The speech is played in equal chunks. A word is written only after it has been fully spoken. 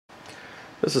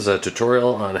This is a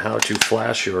tutorial on how to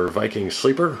flash your Viking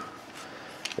Sleeper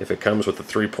if it comes with the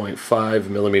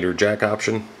 3.5mm jack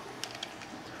option.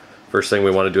 First thing we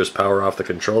want to do is power off the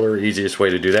controller. Easiest way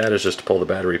to do that is just to pull the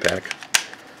battery pack.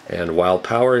 And while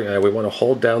powering, we want to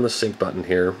hold down the sync button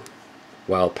here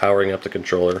while powering up the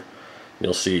controller.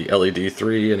 You'll see LED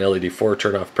 3 and LED 4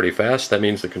 turn off pretty fast. That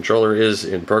means the controller is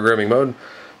in programming mode.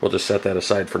 We'll just set that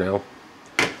aside for now.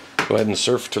 Go ahead and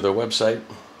surf to the website.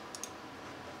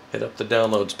 Hit up the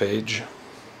downloads page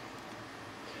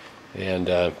and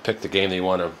pick the game that you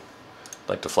want to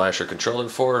like to flash your controller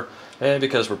for. And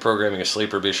because we're programming a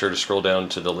sleeper, be sure to scroll down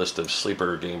to the list of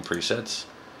sleeper game presets.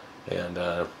 And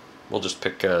we'll just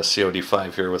pick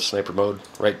COD5 here with sniper mode.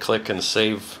 Right click and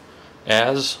save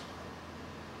as.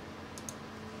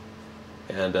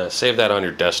 And save that on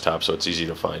your desktop so it's easy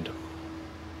to find.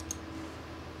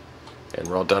 And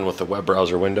we're all done with the web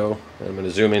browser window. I'm going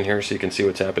to zoom in here so you can see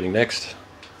what's happening next.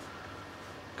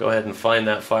 Go ahead and find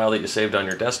that file that you saved on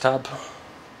your desktop.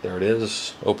 There it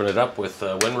is. Open it up with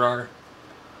WinRAR.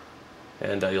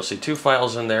 And you'll see two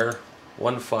files in there.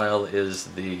 One file is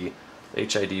the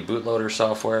HID bootloader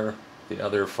software. The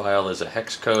other file is a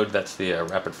hex code. That's the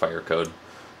rapid fire code.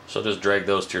 So just drag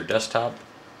those to your desktop.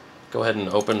 Go ahead and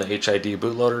open the HID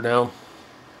bootloader now.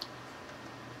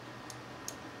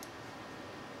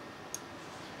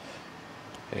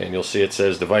 And you'll see it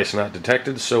says device not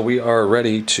detected, so we are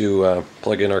ready to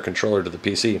plug in our controller to the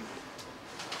PC.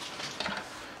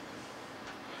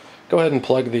 Go ahead and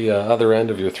plug the other end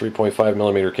of your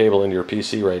 3.5mm cable into your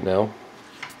PC right now.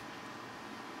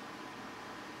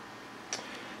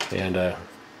 And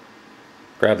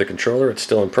grab the controller, it's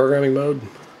still in programming mode.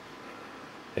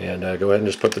 And go ahead and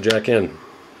just put the jack in.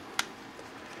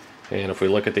 And if we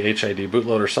look at the HID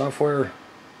bootloader software,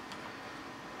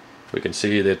 we can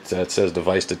see that it says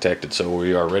device detected, so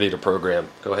we are ready to program.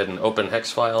 Go ahead and open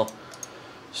hex file,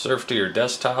 surf to your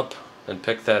desktop, and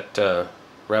pick that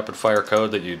rapid fire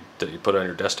code that you put on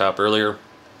your desktop earlier.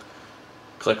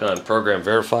 Click on Program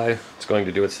Verify. It's going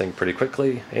to do its thing pretty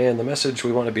quickly, and the message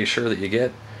we want to be sure that you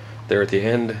get there at the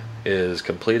end is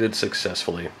completed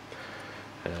successfully.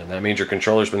 And that means your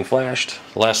controller's been flashed.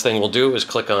 Last thing we'll do is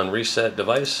click on Reset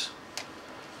Device,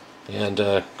 and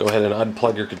go ahead and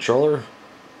unplug your controller.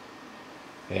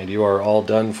 And you are all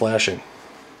done flashing.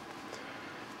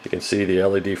 You can see the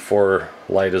LED 4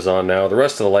 light is on now. The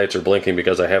rest of the lights are blinking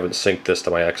because I haven't synced this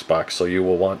to my Xbox. So you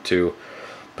will want to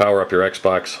power up your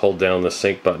Xbox, hold down the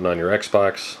sync button on your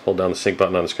Xbox, hold down the sync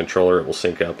button on this controller, it will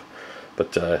sync up.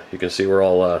 But you can see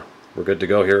we're good to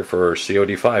go here for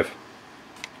COD5.